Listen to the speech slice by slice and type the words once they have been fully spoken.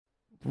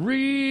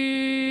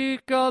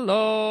Ricolo.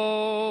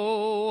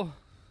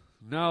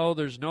 No,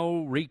 there's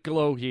no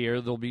Ricolo here.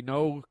 There'll be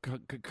no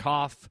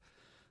cough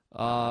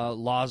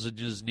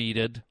lozenges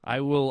needed.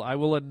 I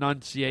will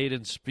enunciate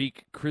and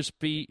speak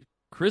crispy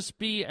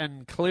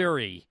and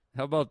cleary.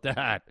 How about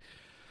that?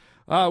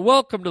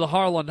 Welcome to the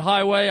Harland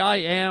Highway. I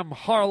am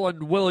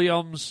Harland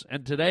Williams,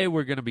 and today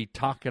we're going to be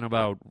talking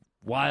about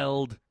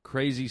wild,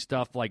 crazy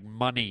stuff like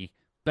money,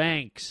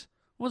 banks.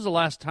 When was the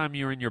last time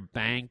you were in your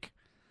bank?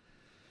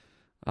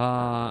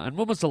 And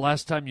when was the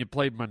last time you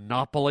played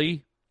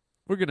Monopoly?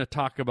 We're going to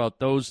talk about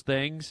those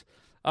things.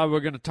 We're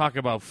going to talk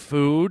about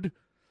food.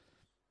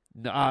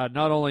 Not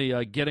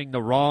only getting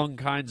the wrong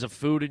kinds of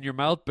food in your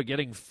mouth, but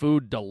getting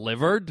food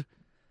delivered.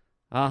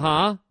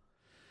 And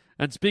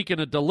speaking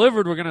of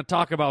delivered, we're going to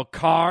talk about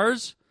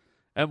cars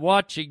and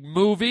watching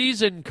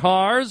movies in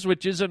cars,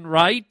 which isn't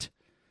right.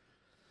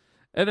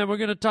 And then we're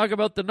going to talk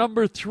about the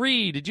number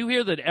 3. Did you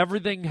hear that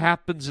everything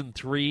happens in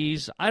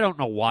threes? I don't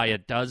know why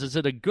it does. Is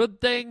it a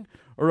good thing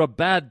or a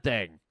bad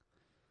thing?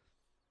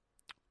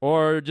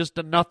 Or just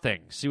a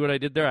nothing? See what I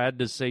did there? I had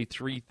to say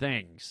 3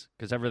 things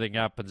because everything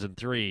happens in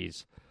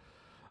threes.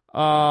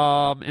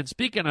 And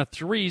speaking of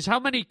threes,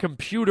 how many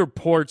computer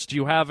ports do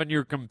you have in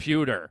your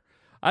computer?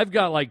 I've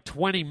got like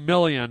 20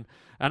 million,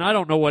 and I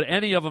don't know what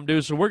any of them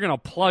do, so we're going to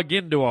plug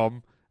into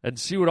them and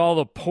see what all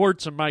the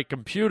ports in my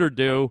computer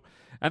do.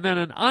 And then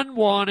an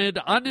unwanted,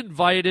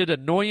 uninvited,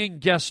 annoying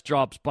guest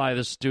drops by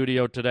the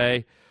studio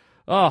today.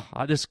 Oh,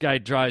 this guy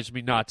drives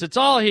me nuts. It's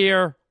all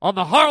here on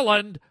the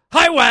Harland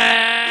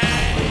Highway!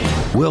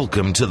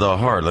 Welcome to the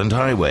Harland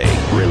Highway.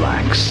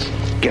 Relax.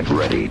 Get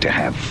ready to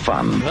have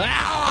fun.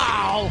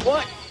 Ow!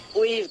 What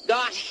we've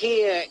got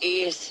here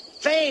is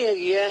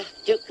failure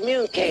to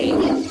communicate.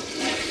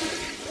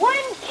 One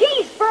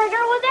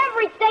cheeseburger with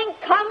everything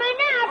coming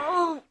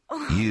out.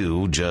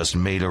 You just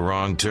made a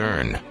wrong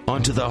turn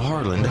onto the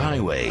Harland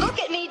Highway. Look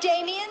at me,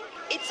 Damien.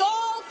 It's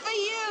all for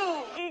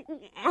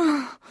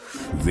you.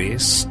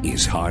 This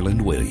is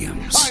Harland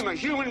Williams. I'm a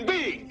human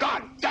being.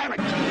 God damn it.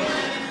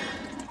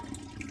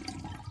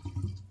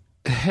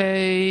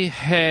 Hey,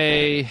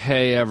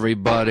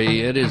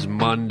 everybody. It is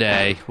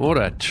Monday.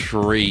 What a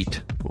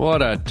treat.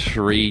 What a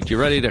treat. You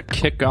ready to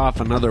kick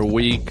off another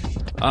week?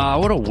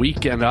 What a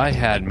weekend I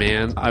had,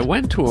 man. I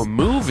went to a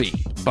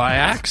movie by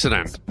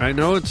accident. I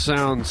know it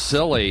sounds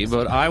silly,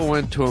 but I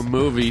went to a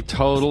movie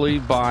totally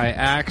by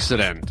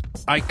accident.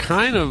 I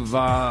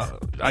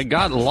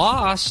got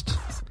lost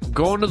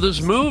going to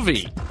this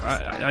movie.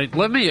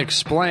 Let me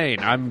explain.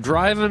 I'm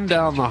driving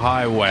down the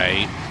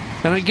highway,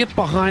 and I get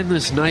behind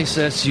this nice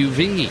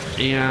SUV,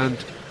 and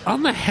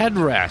on the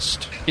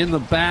headrest in the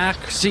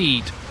back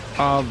seat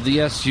of the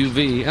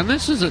SUV, and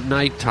this is at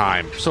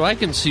nighttime, so I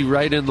can see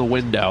right in the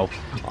window.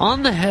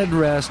 On the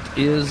headrest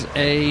is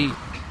a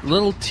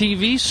little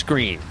TV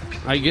screen.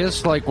 I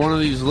guess like one of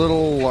these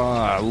little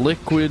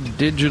liquid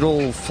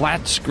digital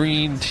flat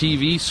screen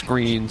TV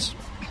screens.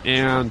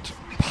 And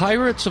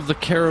Pirates of the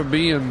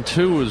Caribbean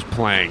 2 is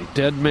playing,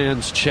 Dead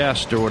Man's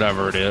Chest or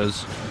whatever it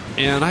is.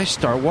 And I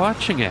start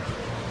watching it,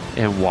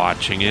 and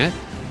watching it,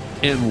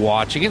 and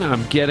watching it.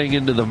 I'm getting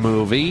into the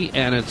movie,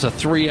 and it's a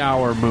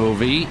 3-hour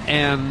movie,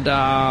 and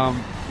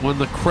when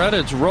the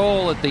credits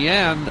roll at the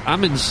end,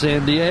 I'm in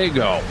San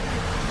Diego.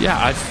 Yeah,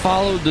 I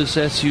followed this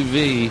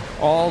SUV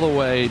all the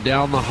way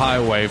down the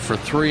highway for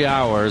 3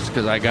 hours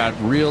because I got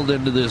reeled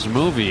into this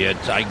movie.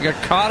 I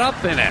got caught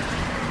up in it.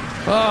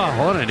 Oh,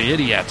 what an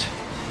idiot.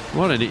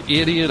 What an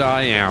idiot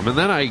I am. And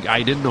then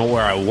I didn't know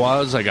where I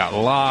was. I got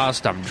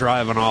lost. I'm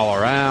driving all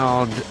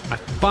around. I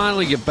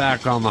finally get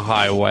back on the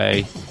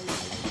highway.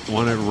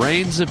 When it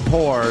rains, it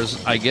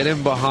pours. I get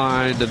in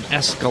behind an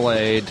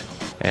Escalade,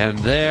 and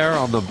there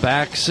on the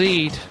back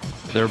seat,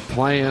 they're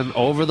playing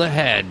Over the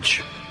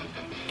Hedge.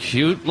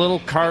 Cute little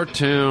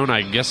cartoon.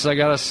 I guess I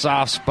got a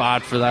soft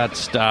spot for that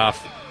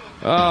stuff.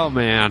 Oh,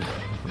 man.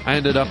 I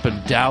ended up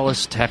in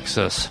Dallas,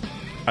 Texas.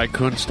 I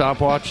couldn't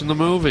stop watching the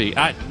movie.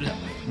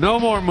 No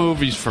more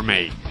movies for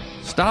me.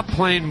 Stop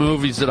playing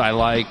movies that I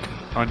like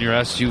on your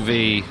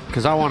SUV,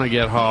 because I want to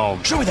get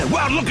home. Show me that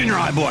wild look in your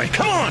eye, boy.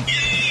 Come on.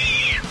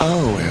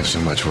 Oh, we have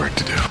so much work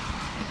to do.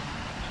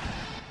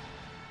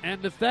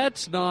 And if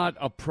that's not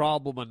a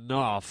problem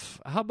enough,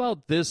 how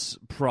about this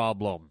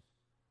problem?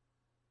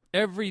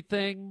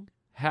 Everything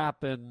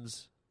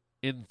happens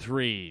in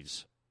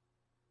threes.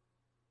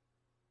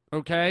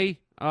 Okay?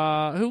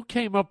 Who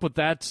came up with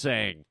that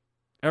saying?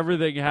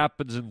 Everything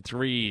happens in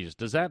threes.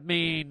 Does that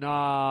mean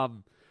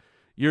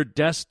you're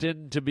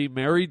destined to be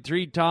married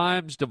 3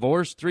 times,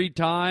 divorced 3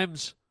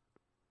 times?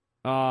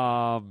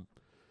 Are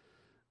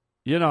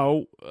you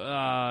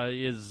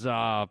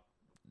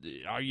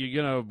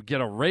going to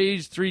get a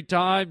raise 3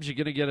 times? You're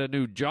going to get a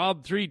new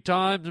job 3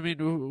 times? I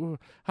mean,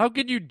 how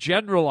can you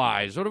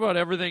generalize? What about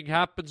everything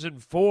happens in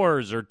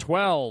 4s or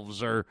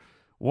 12s or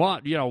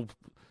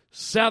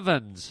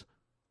 7s?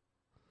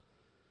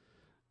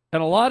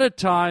 And a lot of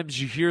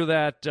times you hear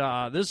that,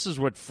 this is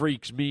what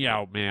freaks me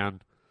out,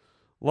 man.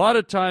 A lot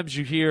of times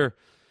you hear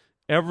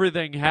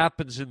everything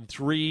happens in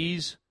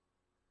threes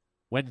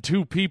when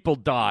 2 people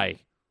die.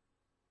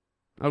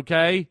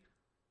 okay?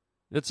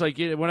 It's like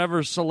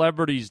whenever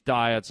celebrities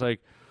die, it's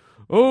like,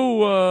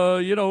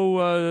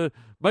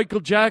 Michael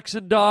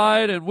Jackson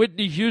died and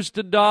Whitney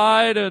Houston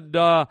died and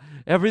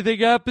everything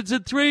happens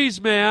in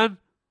threes, man.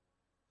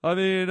 I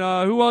mean,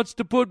 who wants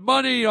to put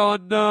money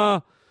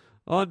on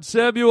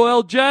Samuel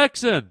L.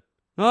 Jackson?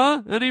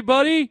 Huh?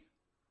 Anybody?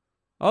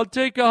 I'll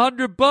take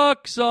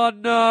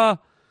 $100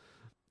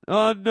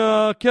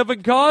 on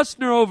Kevin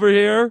Costner over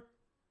here.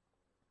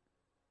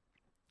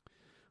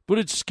 But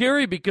it's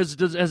scary because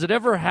has it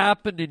ever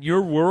happened in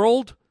your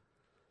world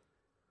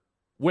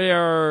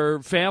where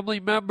family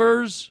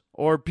members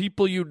or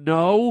people you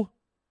know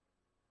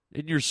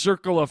in your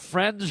circle of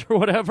friends or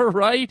whatever,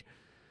 right?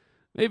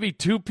 Maybe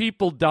two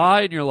people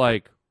die and you're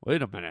like,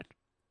 wait a minute.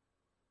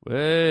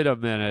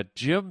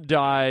 Jim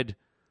died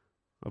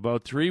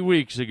about 3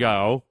 weeks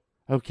ago.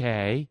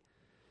 Okay.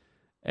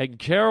 And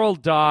Carol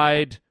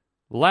died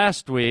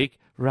last week.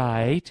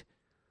 Right.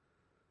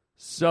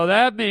 So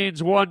that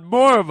means one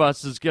more of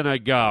us is going to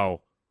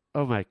go.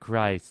 Oh, my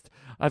Christ.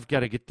 I've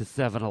got to get to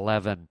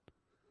 7-Eleven.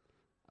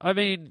 I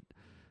mean,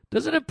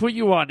 doesn't it put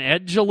you on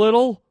edge a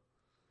little?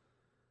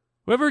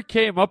 Whoever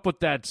came up with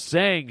that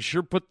saying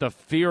sure put the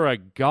fear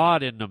of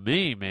God into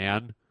me,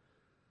 man.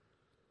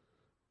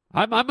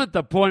 I'm at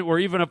the point where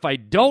even if I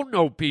don't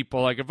know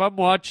people, like if I'm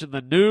watching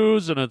the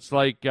news and it's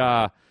like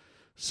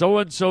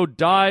so-and-so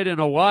died in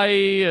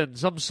Hawaii and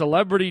some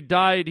celebrity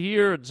died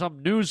here and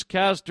some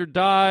newscaster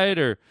died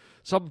or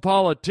some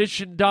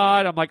politician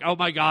died, I'm like, oh,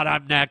 my God,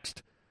 I'm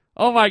next.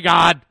 Oh, my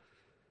God.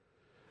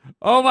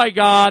 Oh, my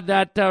God,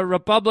 that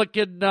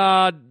Republican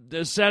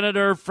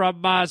senator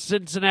from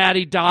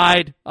Cincinnati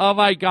died. Oh,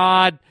 my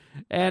God.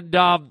 And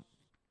down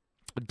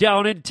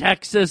in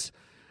Texas,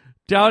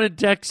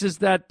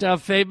 that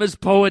famous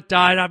poet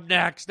died. I'm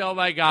next. Oh,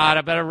 my God.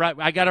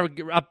 I got to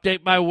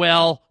update my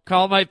will,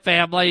 call my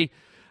family.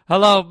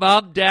 Hello,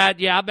 Mom, Dad.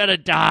 Yeah, I'm going to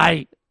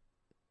die.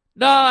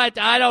 No, I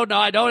don't know.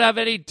 I don't have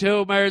any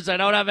tumors. I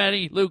don't have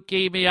any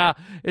leukemia.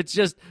 It's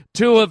just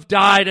 2 have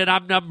died, and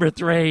I'm number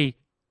 3.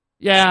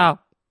 Yeah.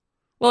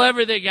 Well,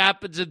 everything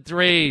happens in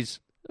threes.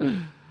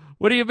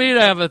 What do you mean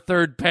I have a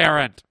third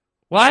parent?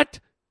 What?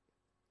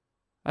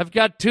 I've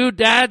got 2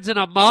 dads and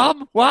a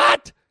mom?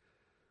 What?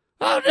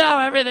 Oh, no,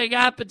 everything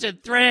happens in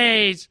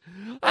threes.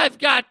 I've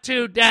got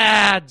 2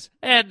 dads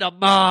and a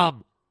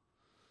mom.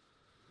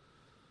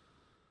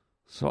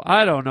 So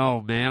I don't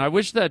know, man. I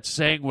wish that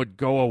saying would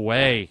go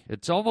away.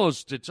 It's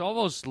almost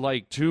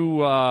like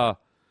too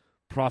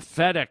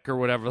prophetic or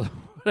whatever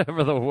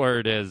the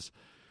word is.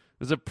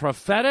 Is it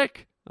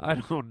prophetic? I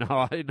don't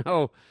know.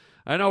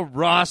 I know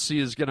Rossi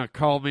is going to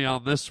call me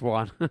on this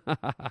one.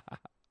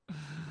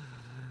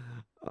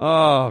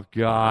 Oh,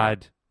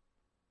 God.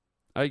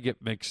 I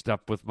get mixed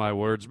up with my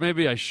words.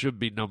 Maybe I should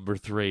be number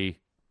 3.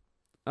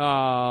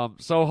 So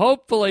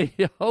hopefully,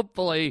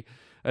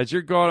 as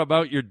you're going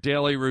about your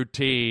daily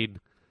routine,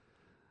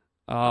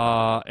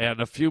 and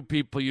a few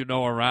people you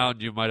know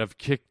around you might have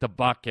kicked the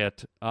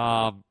bucket,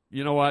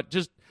 you know what?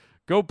 Just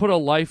go put a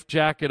life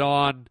jacket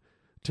on,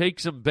 take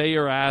some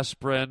Bayer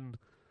aspirin,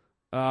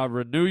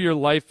 renew your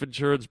life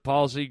insurance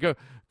policy, go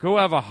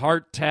have a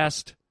heart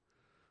test,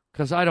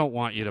 because I don't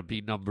want you to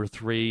be number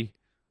 3.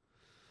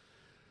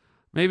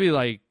 Maybe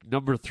like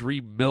number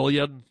 3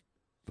 million,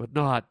 but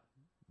not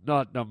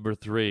number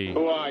 3.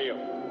 Who are you?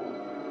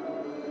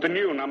 The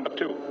new number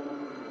 2.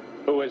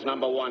 Who is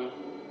number 1?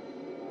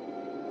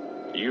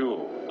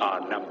 You are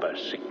number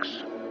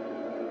 6.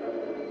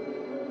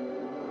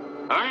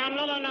 I am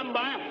not a number.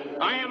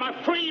 I am a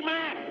free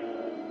man.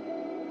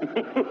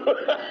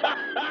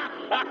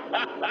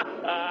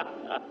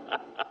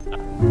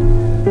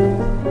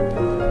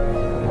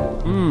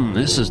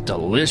 This is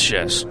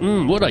delicious.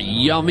 What a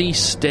yummy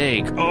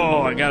steak.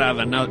 Oh, I gotta have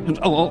another.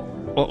 Oh,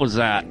 what was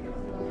that?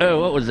 Oh,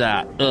 what was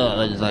that?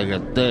 It's like a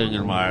thing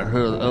in my head.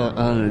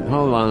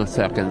 Hold on a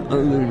second.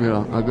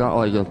 I got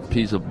like a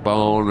piece of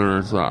bone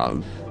or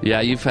something.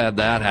 Yeah, you've had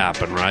that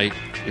happen, right?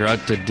 You're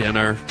out to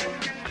dinner.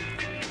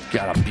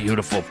 Got a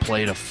beautiful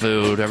plate of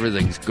food.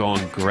 Everything's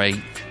going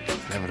great.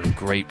 Having a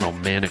great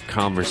romantic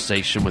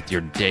conversation with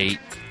your date.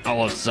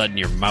 All of a sudden,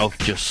 your mouth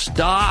just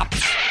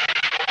stops.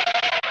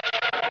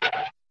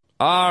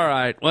 All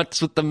right,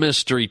 what's with the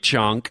mystery,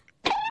 chunk?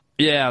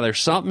 Yeah, there's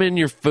something in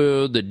your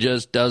food that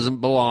just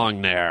doesn't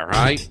belong there,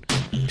 right?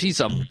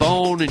 Piece of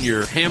bone in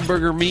your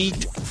hamburger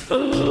meat.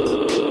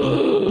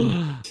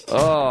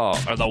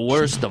 Oh, or the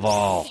worst of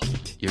all,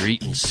 you're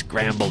eating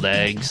scrambled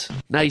eggs.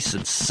 Nice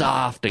and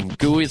soft and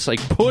gooey. It's like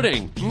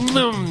pudding.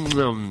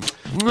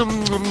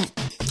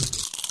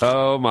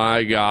 Oh,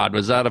 my God.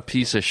 Was that a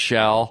piece of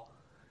shell?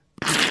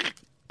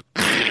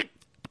 And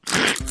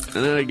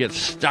then it gets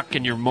stuck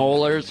in your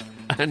molars,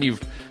 and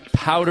you've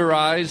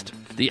powderized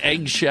the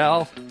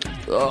eggshell.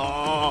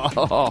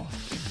 Oh,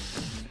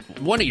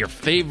 one of your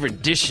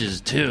favorite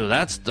dishes, too.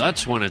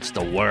 That's when it's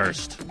the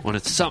worst. When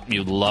it's something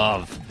you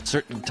love.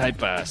 Certain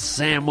type of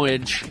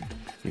sandwich.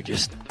 You're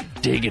just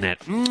digging it.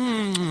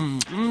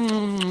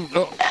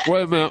 Oh,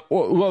 wait a minute.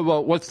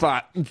 What's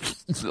that?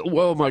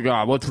 Oh, my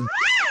God.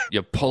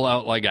 You pull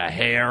out like a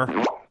hair.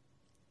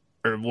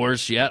 Or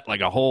worse yet,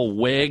 like a whole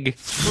wig.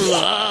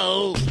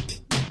 Whoa.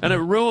 And it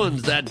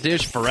ruins that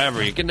dish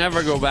forever. You can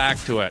never go back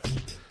to it.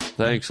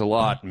 Thanks a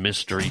lot,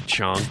 mystery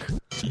chunk.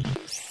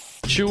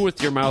 Chew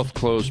with your mouth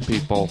closed,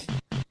 people.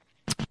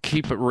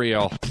 Keep it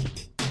real.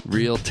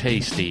 Real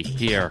tasty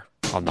here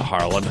on the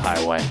Harland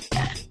Highway.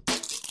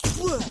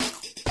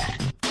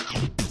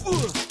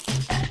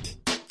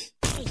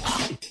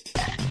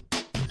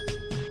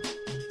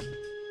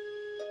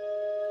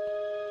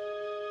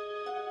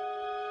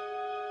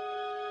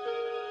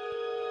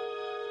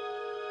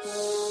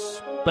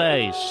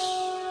 Space.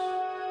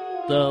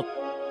 The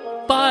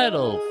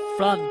final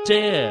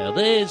frontier.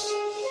 These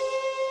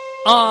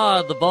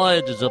are the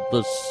voyages of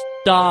the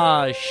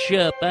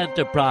Starship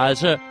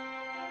Enterprise. Her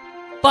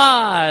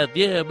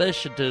 5-year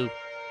mission to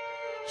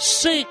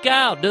seek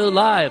out new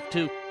life,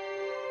 to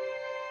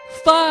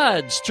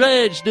find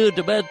strange new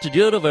demented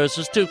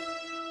universes, to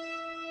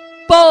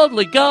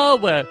boldly go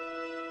where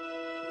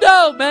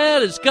no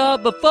man has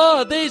gone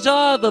before. These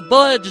are the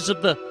voyages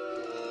of the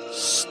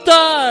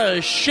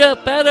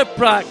Starship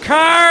Enterprise.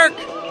 Kirk!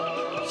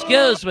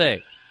 Excuse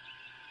me.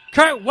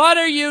 Kirk, what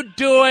are you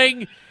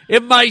doing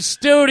in my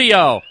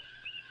studio?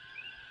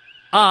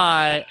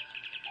 I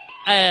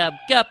am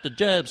Captain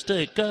James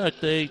T. Kirk,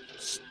 the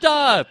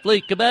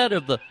Starfleet commander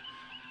of the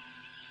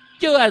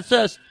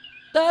USS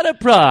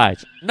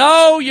Enterprise.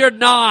 No, you're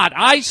not.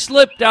 I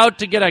slipped out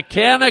to get a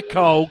can of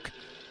Coke.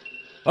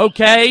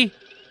 Okay?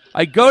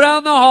 I go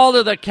down the hall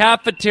to the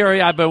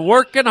cafeteria. I've been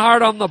working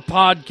hard on the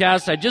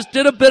podcast. I just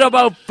did a bit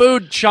about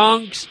food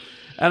chunks,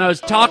 and I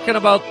was talking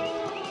about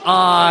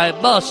I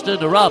Must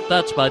Interrupt.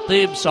 That's my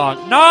theme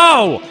song.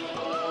 No!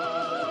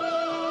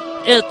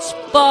 It's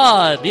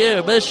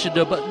 5-year mission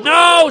to...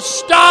 No,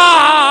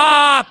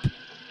 stop!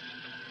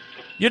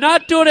 You're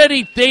not doing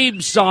any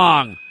theme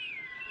song.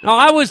 No,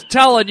 I was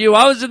telling you,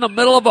 I was in the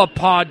middle of a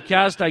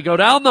podcast. I go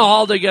down the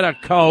hall to get a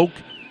Coke.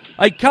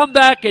 I come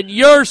back and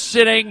you're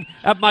sitting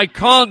at my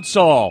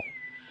console.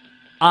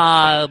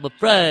 I'm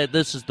afraid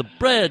this is the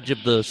bridge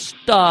of the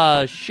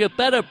Starship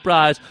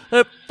Enterprise.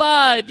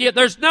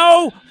 There's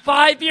no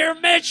 5-year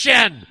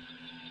mission.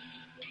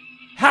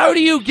 How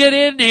do you get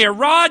in here?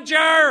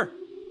 Roger!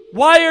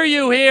 Why are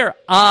you here?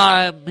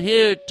 I'm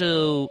here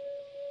to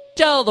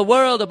tell the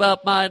world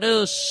about my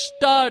new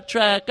Star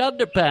Trek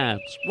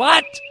underpants.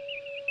 What?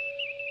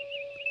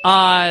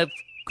 I've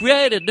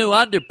created new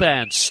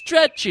underpants,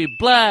 stretchy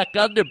black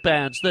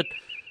underpants that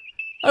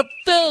are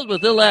filled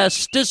with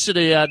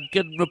elasticity and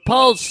can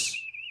repel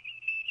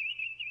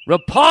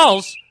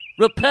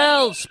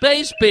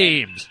space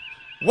beams.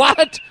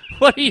 What?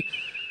 What are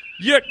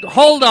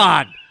hold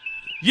on.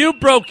 You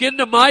broke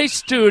into my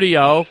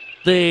studio,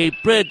 the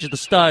bridge of the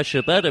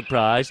Starship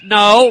Enterprise.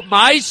 No,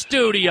 my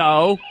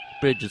studio.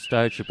 Bridge of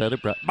Starship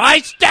Enterprise. My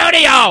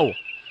studio!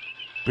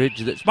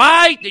 Bridge of the...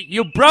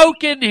 You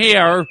broke in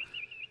here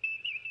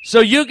so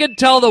you can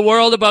tell the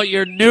world about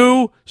your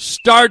new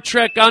Star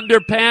Trek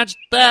underpants.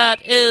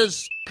 That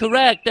is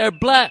correct. They're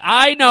black.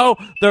 I know.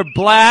 They're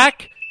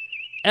black,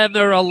 and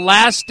they're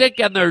elastic,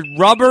 and they're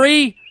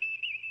rubbery,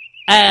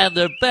 and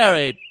they're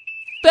very,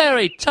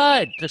 very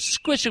tight. They're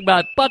squishing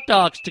my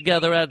buttocks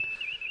together and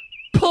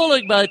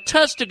pulling my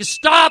testicles.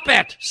 Stop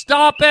it!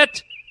 Stop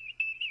it!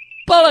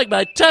 Pulling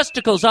my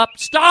testicles up.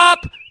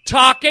 Stop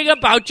talking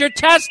about your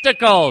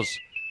testicles!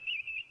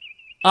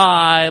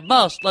 I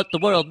must let the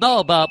world know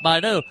about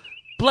my new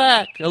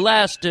black,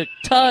 elastic,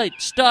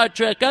 tight Star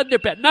Trek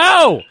underpants.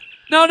 No!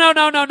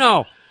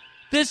 No.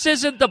 This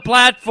isn't the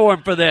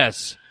platform for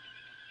this.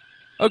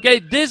 Okay,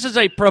 this is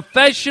a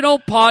professional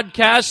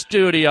podcast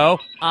studio.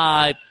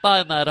 I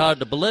find that hard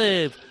to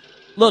believe.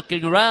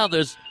 Looking around,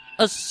 there's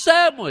a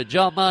sandwich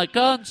on my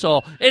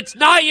console. It's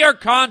not your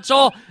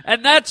console,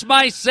 and that's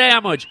my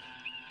sandwich.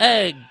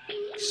 Egg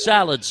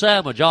salad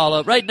sandwich all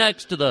up right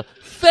next to the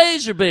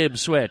phaser beam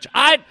switch.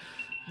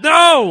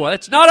 No,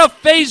 it's not a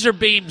phaser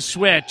beam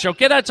switch,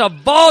 okay? That's a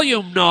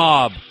volume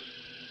knob.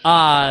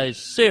 I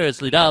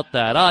seriously doubt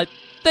that. I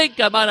think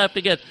I might have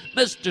to get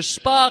Mr.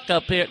 Spock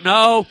up here.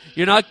 No,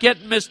 you're not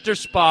getting Mr.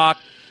 Spock.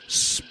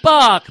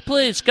 Spock,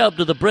 please come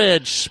to the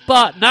bridge.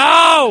 Spock,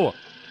 no!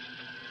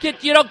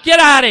 Get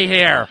out of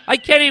here. I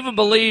can't even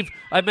believe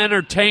I'm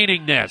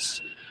entertaining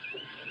this.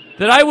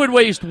 That I would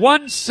waste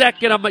 1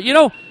 second on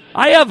my...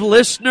 I have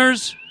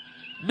listeners,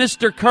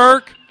 Mr.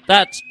 Kirk.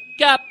 That's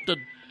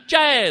Captain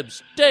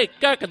James T.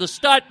 Kirk of the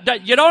start.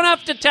 You don't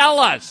have to tell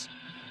us.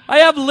 I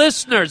have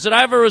listeners that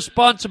I have a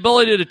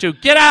responsibility to.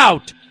 Get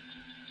out.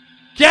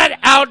 Get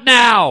out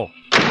now.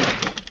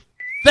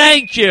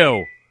 Thank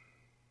you.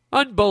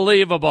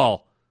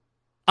 Unbelievable.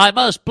 I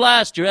must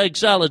blast your egg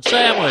salad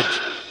sandwich.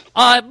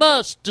 I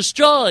must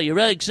destroy your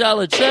egg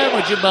salad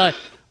sandwich in my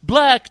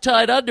black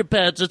tight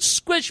underpants and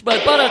squish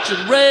my buttocks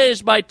and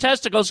raise my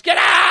testicles. Get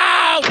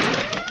out!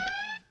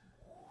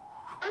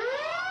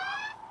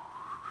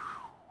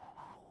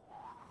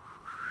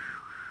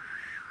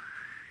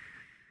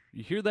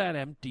 You hear that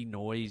empty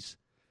noise?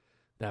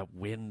 That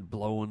wind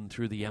blowing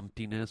through the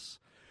emptiness?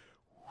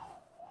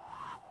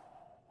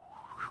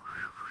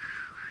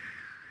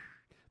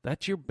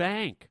 That's your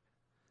bank.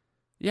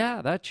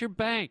 Yeah, that's your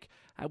bank.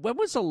 When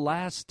was the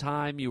last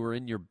time you were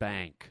in your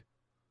bank?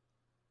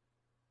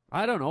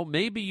 I don't know.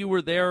 Maybe you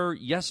were there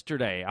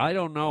yesterday. I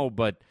don't know.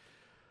 But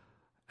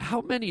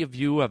how many of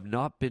you have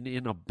not been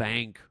in a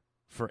bank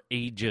for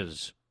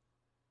ages?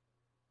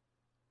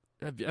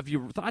 Have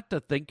you thought to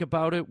think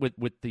about it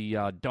with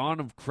the dawn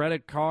of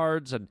credit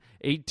cards and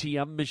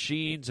ATM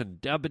machines and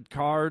debit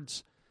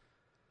cards?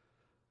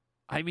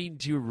 I mean,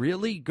 do you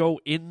really go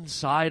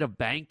inside a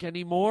bank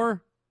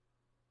anymore?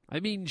 I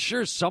mean,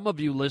 sure, some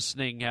of you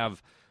listening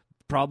have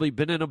probably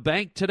been in a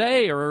bank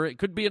today, or it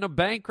could be in a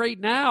bank right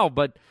now,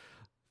 but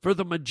for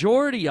the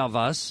majority of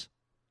us,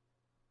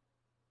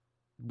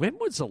 when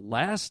was the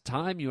last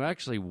time you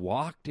actually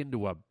walked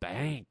into a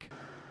bank?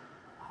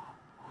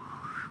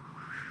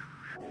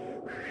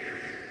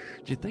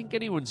 Do you think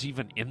anyone's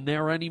even in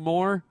there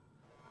anymore?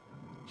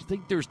 Do you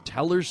think there's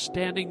tellers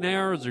standing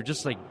there, or is there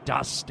just like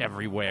dust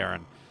everywhere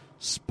and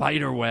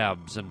spider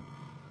webs and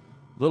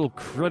little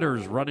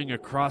critters running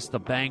across the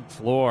bank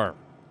floor?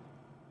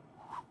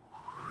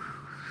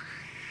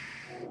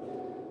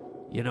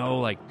 You know,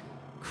 like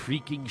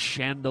creaking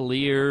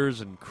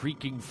chandeliers and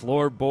creaking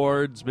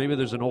floorboards. Maybe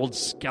there's an old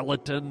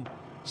skeleton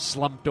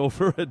slumped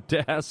over a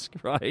desk,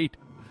 right?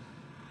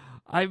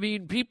 I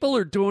mean, people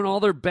are doing all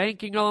their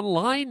banking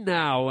online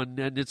now, and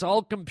it's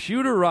all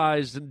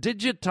computerized and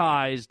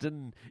digitized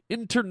and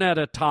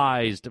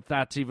internetized, if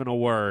that's even a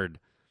word.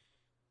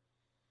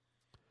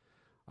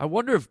 I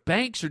wonder if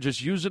banks are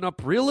just using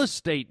up real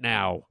estate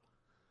now.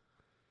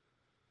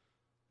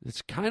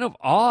 It's kind of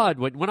odd.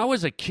 When I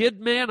was a kid,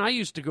 man, I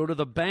used to go to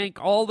the bank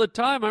all the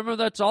time. I remember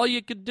that's all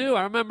you could do.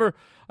 I remember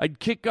I'd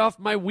kick off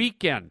my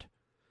weekend.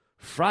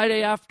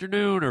 Friday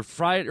afternoon or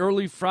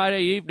early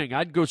Friday evening,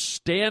 I'd go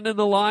stand in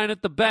the line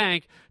at the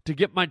bank to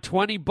get my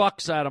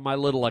 $20 out of my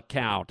little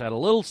account. I had a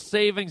little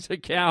savings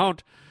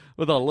account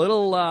with a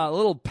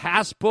little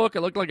passbook.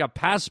 It looked like a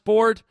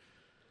passport.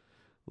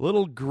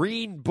 Little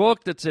green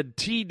book that said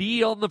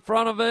TD on the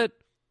front of it.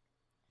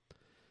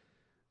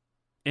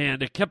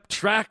 And it kept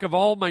track of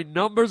all my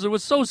numbers. It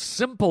was so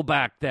simple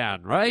back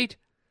then, right?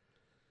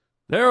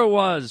 There it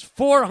was,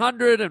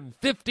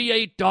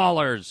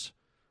 $458.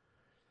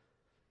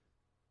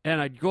 And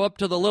I'd go up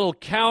to the little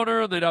counter,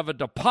 and they'd have a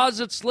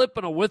deposit slip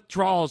and a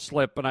withdrawal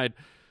slip. And I'd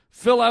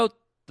fill out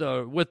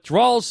the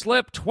withdrawal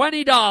slip,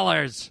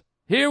 $20.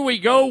 Here we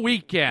go,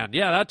 weekend.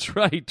 Yeah, that's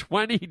right,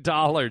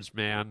 $20,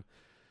 man.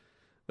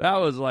 That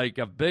was like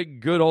a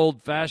big, good,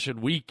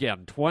 old-fashioned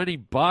weekend.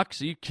 $20?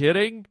 Are you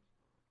kidding?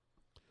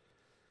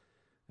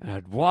 And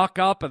I'd walk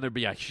up, and there'd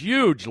be a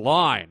huge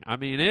line. I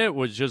mean, it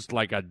was just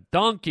like a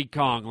Donkey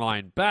Kong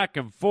line, back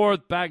and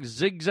forth, back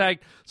zigzag.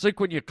 It's like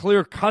when you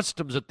clear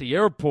customs at the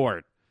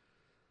airport.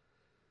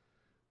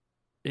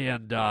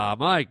 And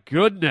my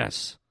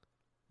goodness,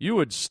 you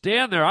would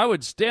stand there. I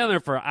would stand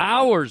there for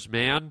hours,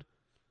 man.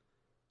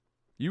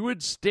 You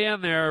could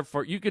stand there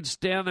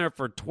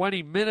for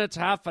 20 minutes,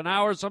 half an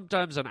hour,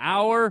 sometimes an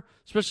hour,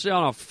 especially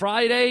on a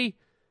Friday.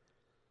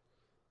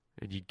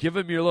 And you'd give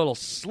him your little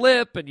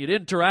slip, and you'd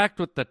interact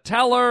with the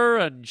teller,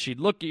 and she'd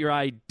look at your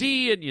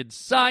ID, and you'd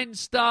sign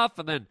stuff,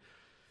 and then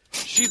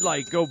she'd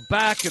like go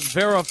back and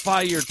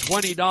verify your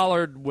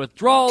 $20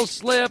 withdrawal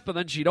slip, and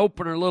then she'd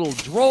open her little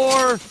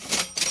drawer,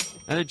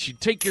 and then she'd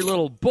take your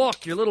little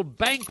book, your little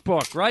bank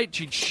book, right?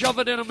 She'd shove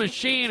it in a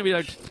machine and be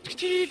like,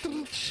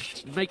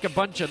 make a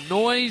bunch of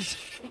noise,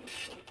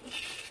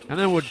 and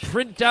then would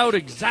print out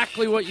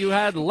exactly what you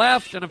had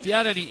left, and if you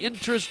had any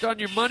interest on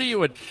your money,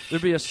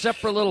 there'd be a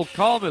separate little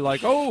column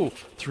like, oh,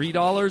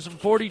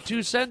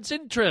 $3.42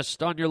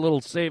 interest on your little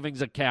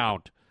savings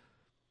account.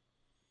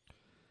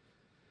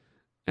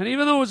 And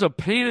even though it was a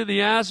pain in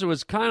the ass, it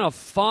was kind of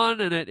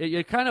fun, and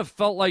it kind of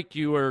felt like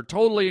you were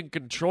totally in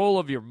control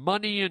of your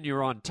money, and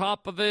you're on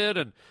top of it,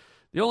 and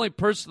the only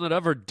person that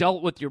ever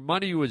dealt with your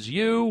money was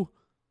you,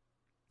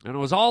 and it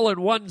was all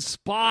in one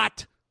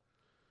spot.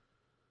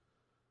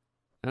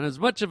 And as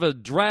much of a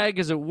drag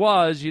as it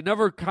was, you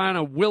never kind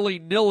of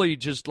willy-nilly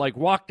just like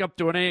walked up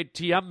to an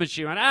ATM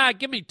machine and went,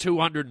 give me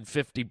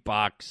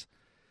 $250.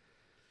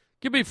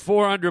 Give me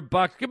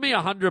 $400. Give me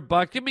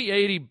 $100. Give me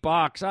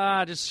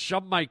 $80. Just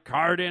shove my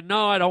card in.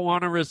 No, I don't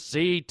want a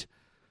receipt.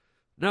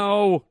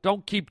 No,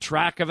 don't keep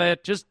track of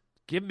it. Just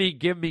give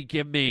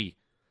me.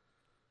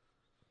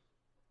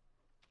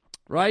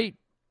 Right?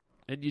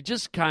 And you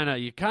just kind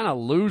of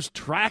lose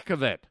track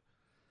of it.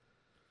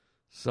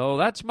 So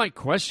that's my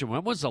question.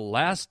 When was the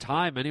last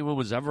time anyone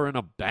was ever in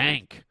a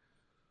bank?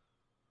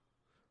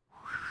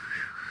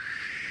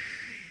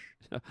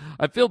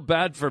 I feel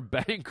bad for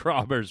bank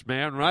robbers,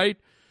 man, right?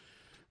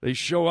 They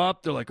show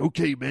up, they're like,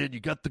 okay, man, you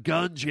got the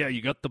guns? Yeah,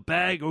 you got the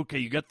bag? Okay,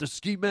 you got the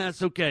ski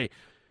mask? Okay,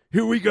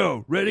 here we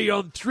go. Ready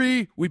on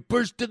 3, we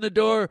burst in the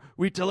door,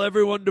 we tell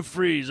everyone to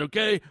freeze,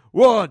 okay?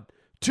 1,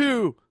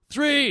 2,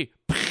 3.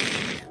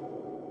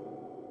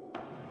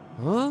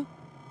 Huh?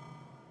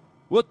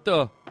 What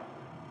the...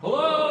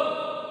 Hello?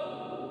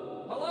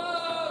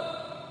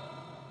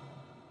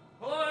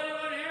 Hello,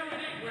 anyone here?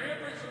 We're here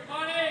for some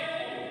money.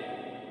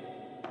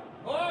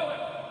 Hello?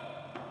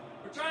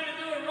 We're trying to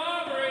do a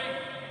robbery.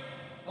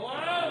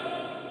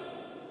 Hello?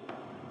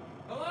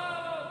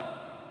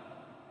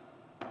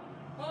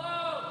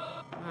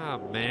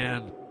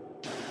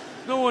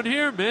 one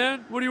here,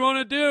 man. What do you want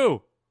to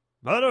do?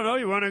 I don't know.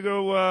 You want to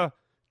go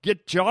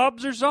get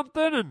jobs or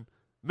something and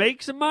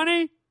make some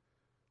money?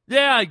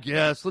 Yeah, I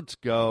guess. Let's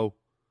go.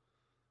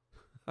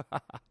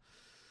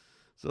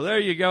 So there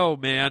you go,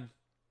 man.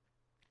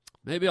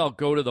 Maybe I'll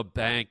go to the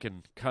bank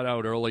and cut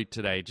out early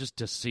today just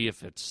to see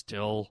if it's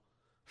still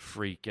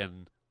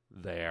freaking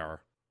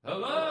there.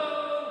 Hello?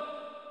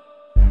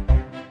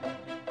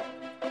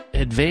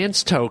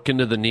 Advance token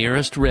to the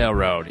nearest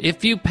railroad.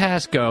 If you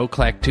pass go,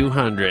 collect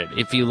 200.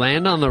 If you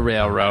land on the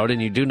railroad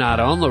and you do not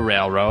own the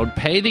railroad,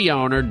 pay the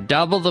owner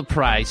double the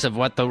price of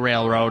what the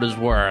railroad is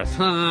worth.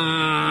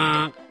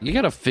 You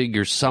gotta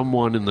figure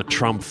someone in the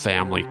Trump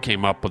family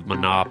came up with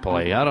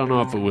Monopoly. I don't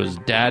know if it was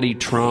Daddy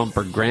Trump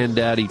or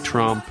Granddaddy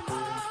Trump.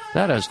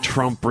 That has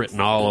Trump written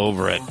all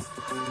over it.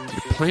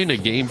 You're playing a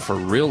game for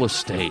real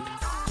estate.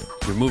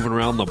 You're moving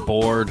around the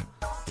board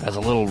as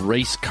a little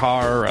race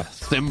car, a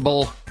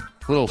thimble,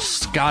 a little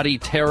Scotty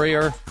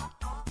Terrier,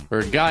 or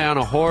a guy on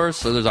a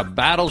horse, or there's a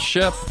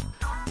battleship,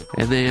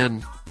 and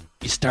then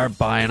you start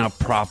buying up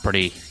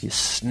property. You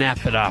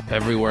snap it up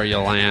everywhere you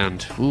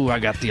land. Ooh, I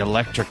got the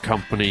electric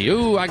company.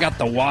 Ooh, I got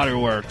the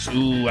waterworks.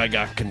 Ooh, I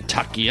got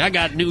Kentucky. I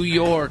got New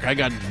York. I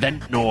got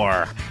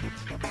Ventnor.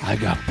 I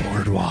got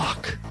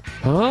Boardwalk.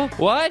 Huh?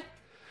 What?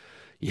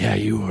 Yeah,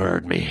 you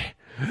heard me.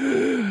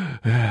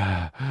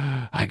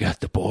 I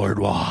got the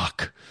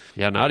Boardwalk.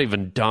 Yeah, not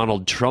even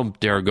Donald Trump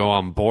dare go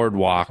on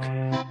Boardwalk.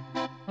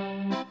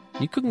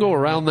 You can go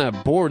around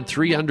that board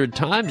 300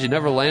 times. You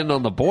never land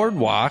on the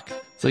Boardwalk.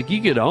 It's like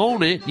you could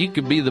own it. You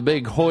could be the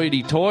big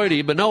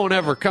hoity-toity, but no one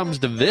ever comes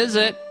to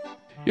visit.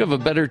 You have a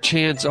better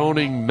chance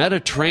owning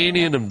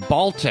Mediterranean and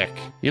Baltic.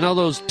 You know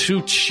those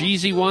two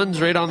cheesy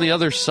ones right on the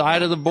other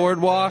side of the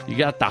boardwalk? You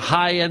got the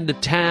high end of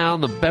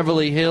town, the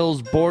Beverly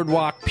Hills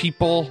boardwalk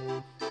people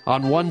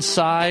on one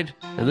side,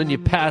 and then you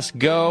pass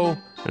Go,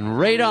 and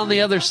right on the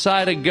other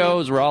side of Go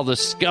is where all the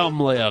scum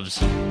lives.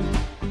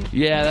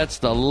 Yeah, that's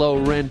the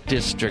low-rent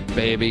district,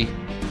 baby.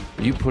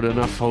 You put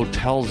enough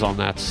hotels on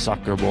that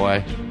sucker,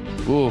 boy.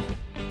 Ooh.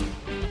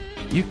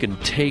 You can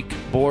take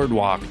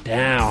Boardwalk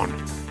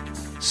down.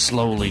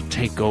 Slowly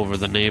take over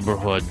the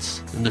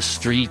neighborhoods, and the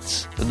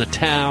streets, and the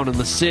town, and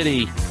the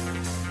city.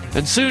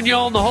 And soon you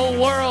own the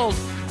whole world,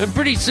 and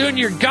pretty soon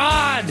you're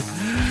God.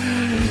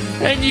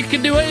 And you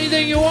can do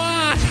anything you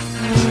want.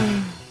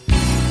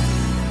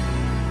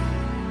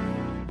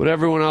 But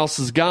everyone else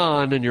is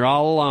gone, and you're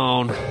all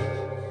alone.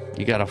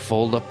 You gotta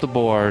fold up the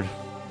board.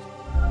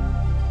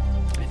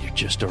 And you're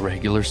just a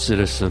regular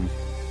citizen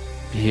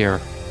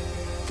here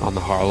on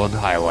the Harland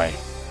Highway.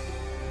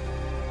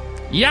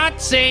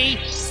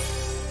 Yahtzee!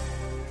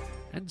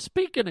 And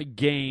speaking of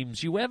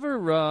games, you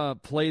ever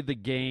play the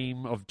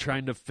game of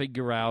trying to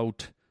figure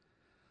out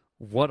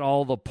what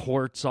all the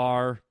ports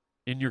are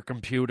in your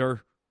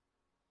computer?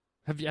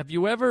 Have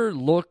you ever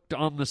looked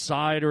on the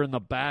side or in the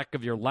back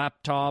of your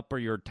laptop or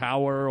your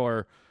tower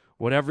or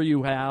whatever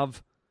you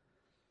have,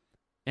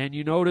 and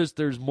you notice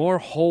there's more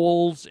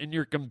holes in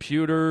your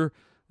computer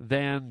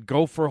than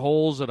gopher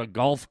holes at a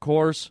golf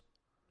course?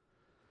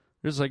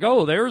 It's like,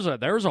 oh, there's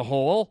a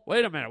hole.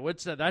 Wait a minute,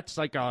 what's that? That's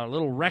like a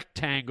little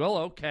rectangle,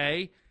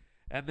 okay.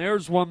 And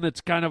there's one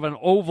that's kind of an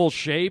oval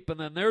shape, and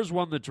then there's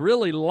one that's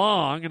really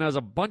long and has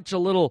a bunch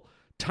of little,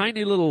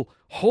 tiny little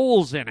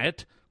holes in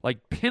it,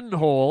 like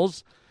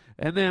pinholes.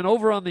 And then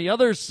over on the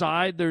other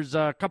side, there's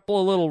a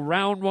couple of little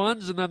round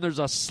ones, and then there's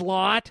a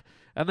slot,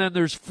 and then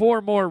there's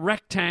 4 more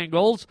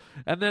rectangles,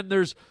 and then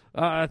there's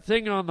a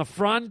thing on the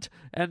front,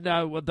 and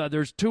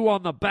there's 2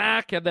 on the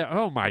back, and then,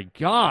 oh my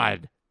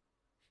God.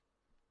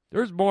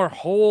 There's more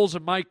holes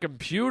in my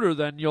computer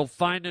than you'll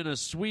find in a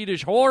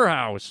Swedish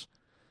whorehouse.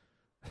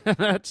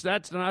 That's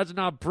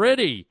not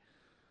pretty.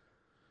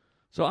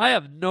 So I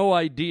have no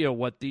idea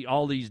what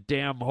all these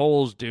damn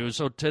holes do.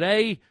 So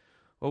today,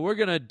 what we're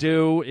gonna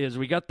do is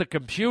we got the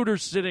computer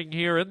sitting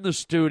here in the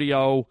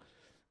studio,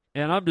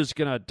 and I'm just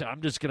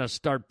gonna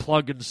start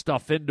plugging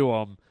stuff into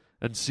them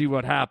and see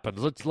what happens.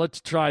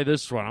 Let's try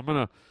this one.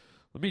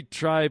 Let me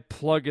try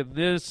plugging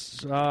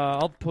this.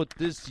 I'll put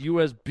this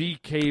USB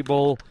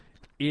cable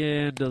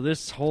into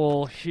this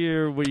hole.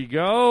 Here we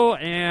go,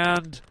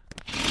 and of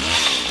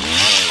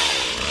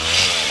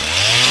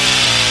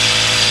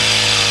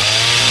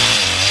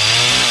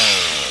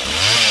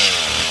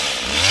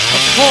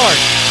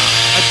course,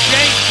 a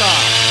chainsaw.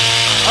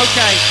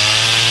 Okay.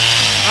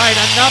 All right,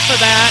 enough of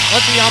that.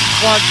 Let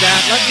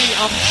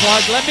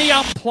me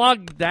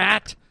unplug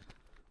that.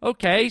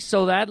 Okay,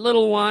 so that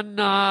little one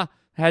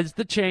has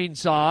the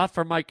chainsaw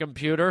for my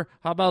computer.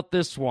 How about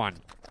this one?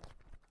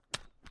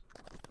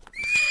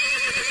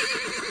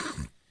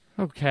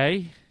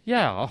 Okay,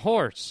 yeah, a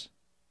horse.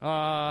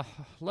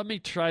 Let me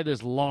try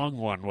this long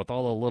one with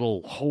all the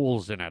little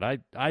holes in it. I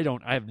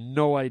have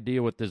no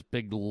idea what this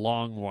big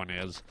long one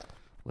is.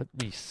 Let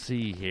me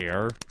see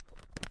here.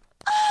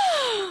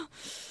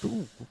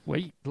 Ooh,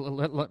 wait,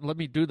 let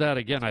me do that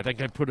again. I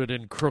think I put it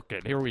in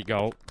crooked. Here we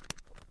go.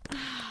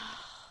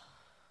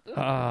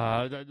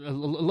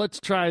 Let's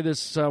try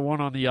this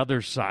one on the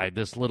other side.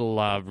 This little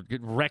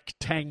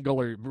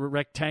rectangular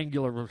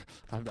one.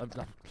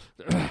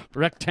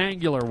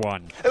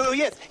 Oh,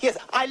 yes.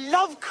 I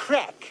love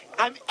crack.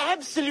 I'm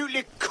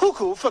absolutely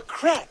cuckoo for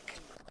crack.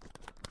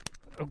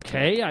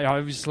 Okay, I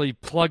obviously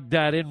plugged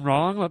that in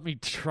wrong. Let me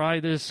try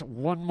this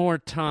one more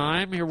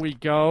time. Here we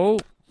go.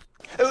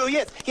 Oh,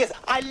 yes.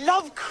 I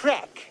love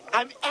crack.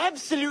 I'm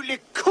absolutely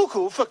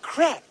cuckoo for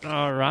crack.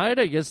 All right,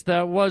 I guess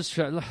that was...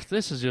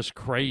 This is just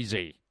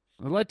crazy.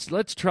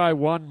 Let's try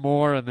one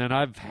more, and then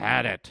I've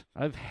had it.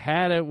 I've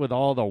had it with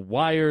all the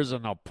wires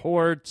and the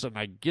ports and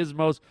the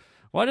gizmos.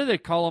 Why do they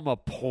call them a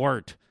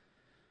port?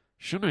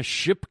 Shouldn't a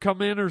ship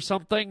come in or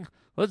something?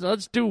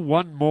 Let's do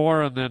one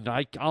more, and then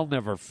I'll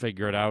never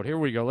figure it out. Here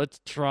we go.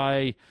 Let's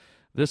try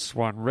this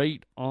one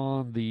right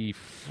on the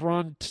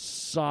front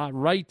side,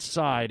 right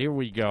side. Here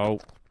we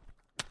go.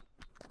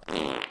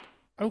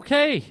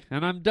 Okay,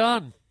 and I'm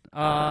done.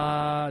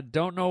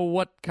 Don't know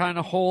what kind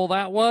of hole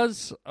that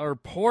was, or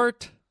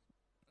port,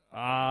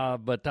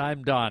 but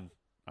I'm done.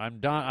 I'm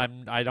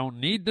done. I don't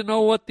need to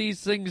know what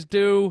these things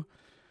do.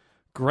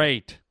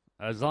 Great.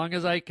 As long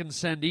as I can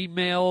send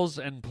emails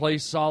and play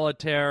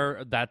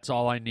solitaire, that's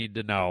all I need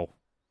to know.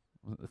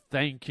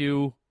 Thank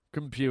you,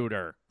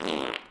 computer.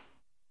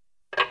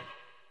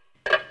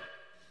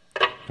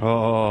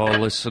 Oh,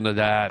 listen to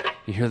that.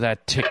 You hear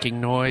that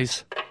ticking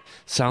noise?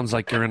 Sounds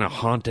like you're in a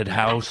haunted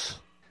house.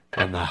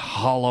 And the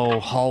hollow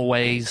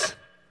hallways.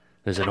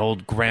 There's an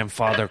old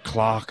grandfather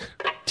clock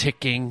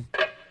ticking,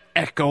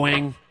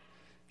 echoing.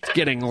 It's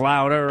getting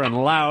louder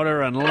and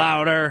louder and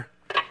louder.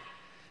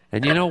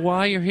 And you know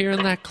why you're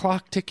hearing that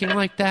clock ticking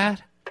like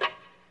that?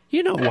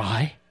 You know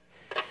why.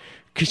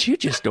 'Cause you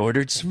just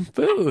ordered some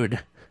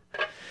food.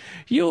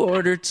 You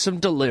ordered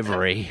some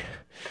delivery.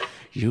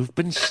 You've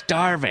been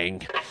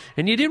starving,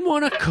 and you didn't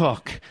want to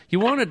cook. You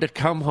wanted to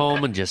come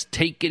home and just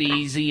take it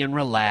easy and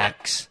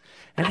relax,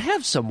 and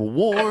have some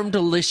warm,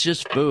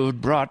 delicious food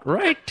brought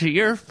right to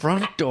your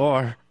front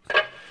door.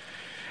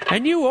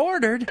 And you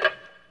ordered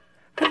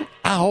an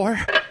hour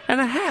and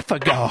a half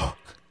ago.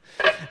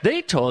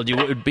 They told you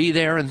it would be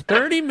there in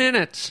 30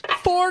 minutes,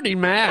 40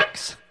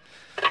 max.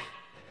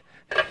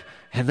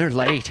 And they're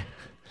late.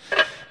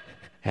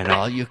 And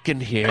all you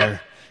can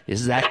hear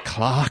is that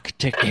clock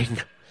ticking.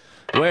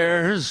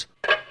 Where's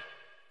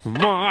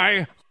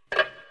my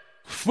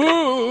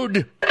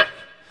food?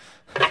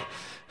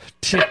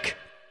 Tick,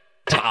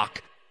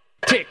 tock,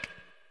 tick,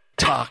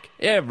 tock,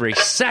 every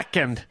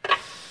second.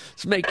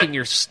 It's making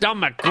your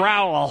stomach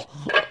growl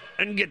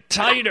and get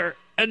tighter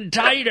and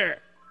tighter.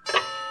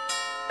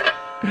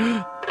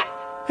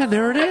 And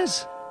there it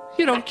is.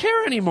 You don't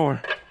care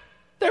anymore.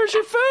 There's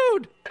your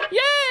food.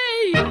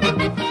 Yay!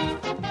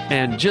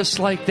 And just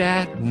like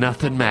that,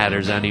 nothing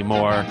matters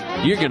anymore.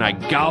 You're gonna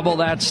gobble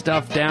that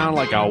stuff down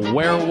like a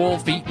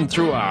werewolf eating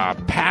through a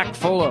pack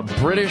full of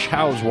British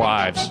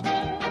housewives.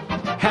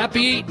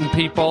 Happy eating,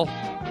 people.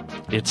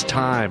 It's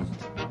time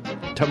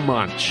to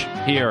munch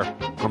here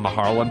on the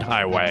Harland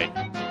Highway.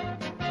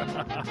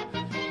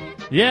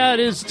 Yeah,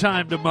 it is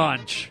time to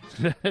munch.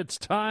 It's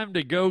time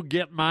to go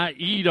get my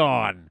eat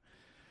on.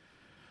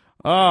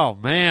 Oh,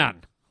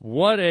 man.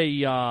 What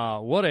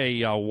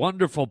a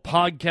wonderful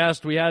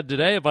podcast we had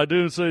today, if I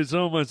do say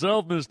so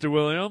myself, Mr.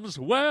 Williams.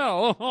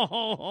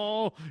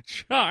 Well,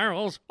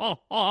 Charles,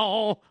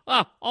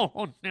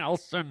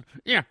 Nelson,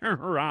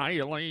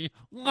 Riley,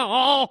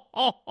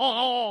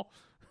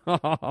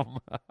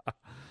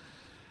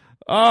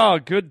 oh,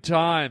 good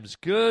times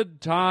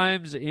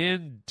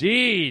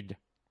indeed.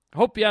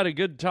 Hope you had a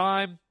good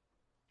time.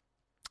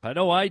 I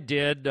know I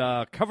did.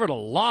 Covered a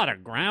lot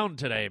of ground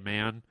today,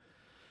 man.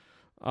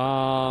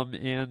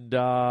 And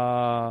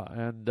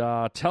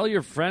tell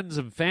your friends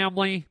and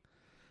family.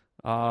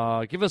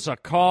 Give us a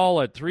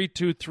call at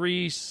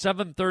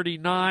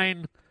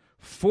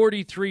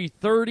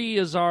 323-739-4330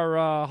 is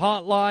our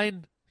hotline.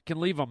 You can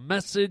leave a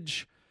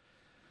message.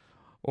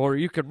 Or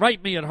you can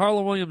write me at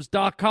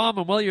harlandwilliams.com.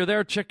 And while you're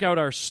there, check out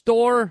our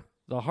store,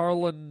 the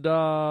Harland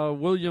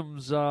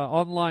Williams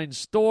online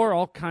store.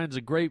 All kinds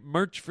of great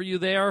merch for you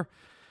there.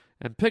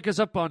 And pick us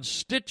up on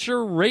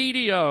Stitcher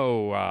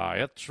Radio.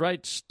 That's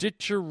right,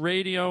 Stitcher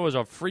Radio is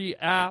a free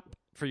app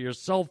for your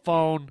cell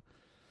phone.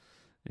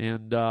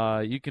 And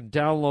you can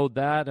download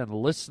that and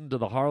listen to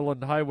the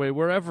Harland Highway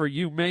wherever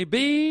you may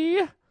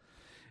be.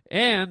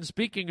 And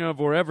speaking of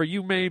wherever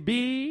you may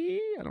be,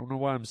 I don't know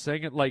why I'm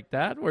saying it like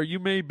that, where you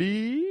may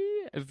be,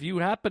 if you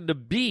happen to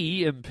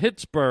be in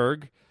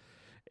Pittsburgh,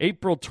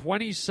 April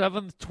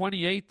 27th,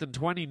 28th, and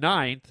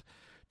 29th,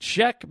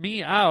 check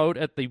me out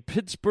at the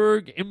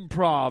Pittsburgh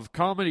Improv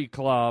Comedy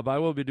Club. I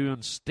will be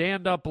doing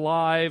stand-up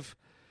live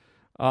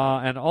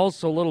and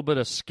also a little bit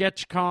of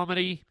sketch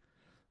comedy.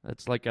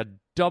 That's like a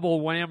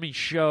double whammy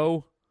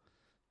show.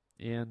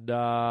 And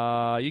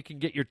you can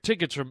get your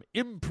tickets from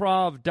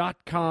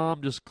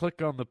improv.com. Just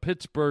click on the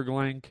Pittsburgh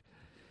link.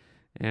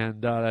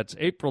 And that's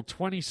April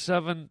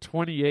 27,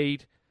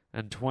 28,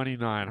 and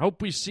 29.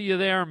 Hope we see you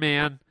there,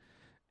 man.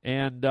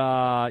 And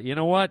you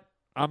know what?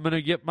 I'm going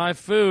to get my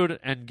food,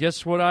 and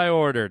guess what I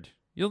ordered?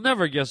 You'll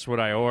never guess what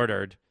I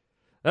ordered.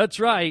 That's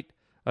right,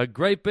 a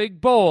great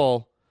big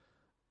bowl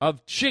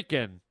of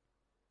chicken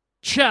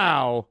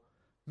chow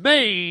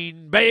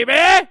mein,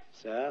 baby!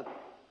 Sir,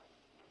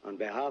 on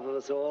behalf of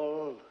us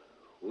all,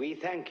 we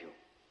thank you.